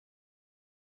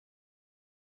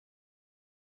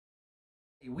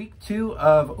Week 2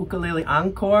 of Ukulele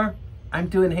Encore. I'm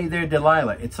doing Hey There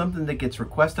Delilah. It's something that gets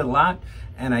requested a lot,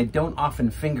 and I don't often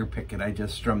finger pick it. I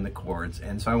just strum the chords,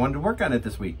 and so I wanted to work on it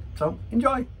this week. So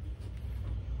enjoy.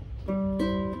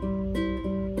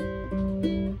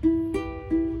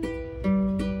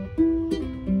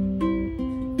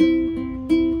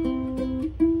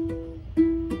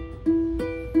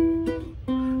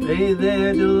 Hey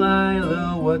there,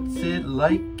 Delilah, what's it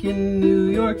like in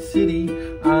New York City?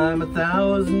 I'm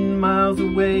 1,000 miles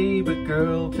away, but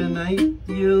girl, tonight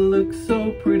you look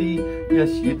so pretty,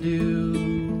 yes you do.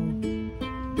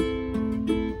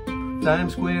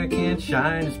 Times Square can't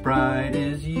shine as bright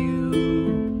as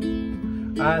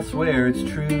you, I swear it's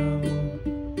true.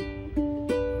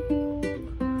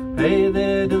 Hey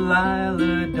there,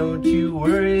 Delilah, don't you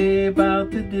worry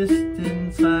about the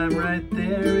distance, I'm right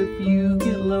there if you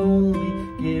get lonely.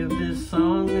 Give this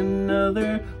song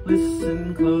another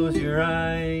listen, close your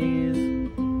eyes.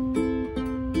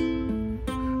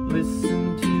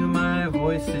 Listen to my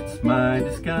voice, it's my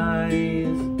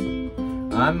disguise.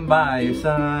 I'm by your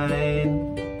side.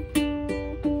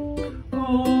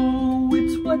 Oh,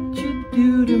 it's what you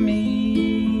do to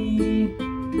me.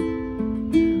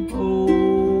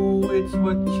 Oh, it's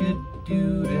what you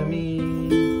do to me.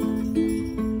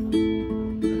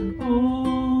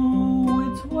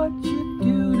 Oh, it's what you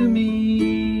do to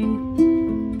me.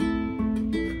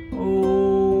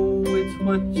 Oh, it's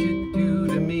what you do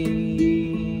to me.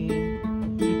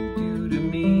 You do to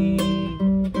me.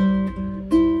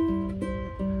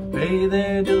 Hey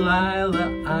there, Delilah,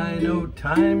 I know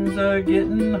times are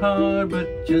getting hard,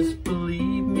 but just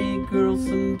believe me, girl,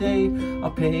 someday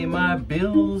I'll pay my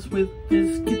bills with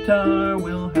this guitar.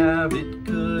 We'll have it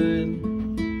good.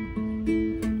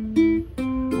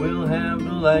 We'll have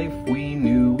the life we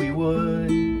knew we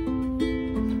would.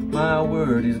 My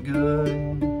word is good.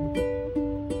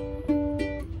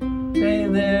 Hey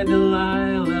there,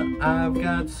 Delilah, I've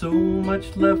got so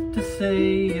much left to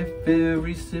say. If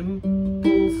every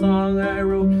simple song I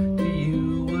wrote to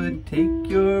you would take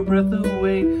your breath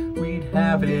away, we'd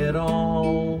have it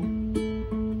all.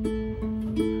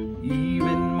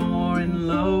 Even more in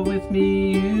love with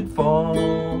me you'd fall.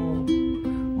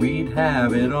 We'd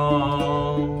have it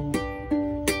all.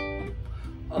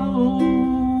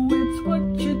 Oh, it's what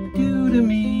you do to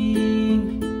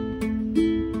me.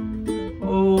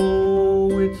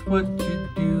 Oh, it's what you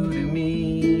do to me.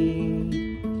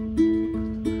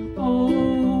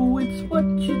 Oh, it's what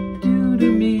you do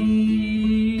to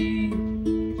me.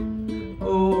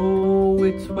 Oh,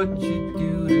 it's what you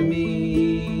do to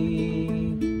me.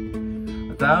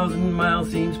 1,000 miles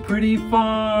seems pretty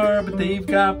far, but they've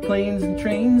got planes and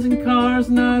trains and cars,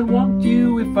 and I'd want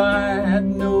you if I had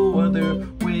no other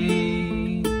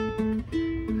way.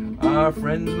 Our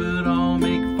friends would all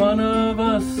make fun of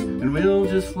us, and we'll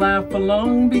just laugh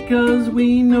along, because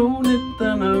we know that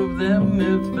none of them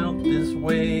have felt this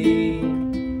way.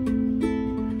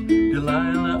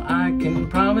 Delilah, I can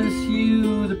promise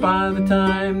you that by the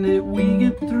time that we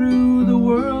get through, the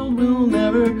world will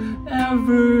never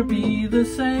ever be the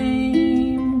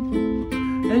same,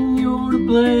 and you're to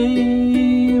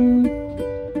blame.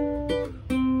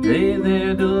 Hey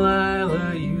there,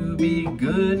 Delilah, you be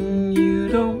good and you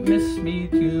don't miss me.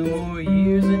 2 more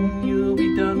years and you'll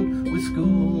be done with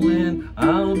school, and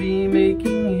I'll be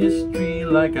making history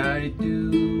like I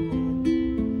do.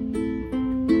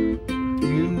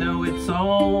 You know it's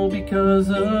all because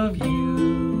of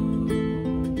you.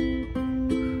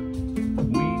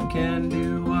 We can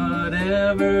do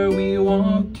whatever we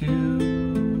want to.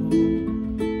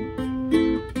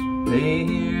 Hey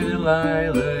here,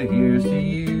 Delilah, here's to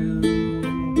you.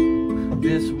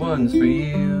 This one's for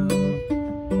you.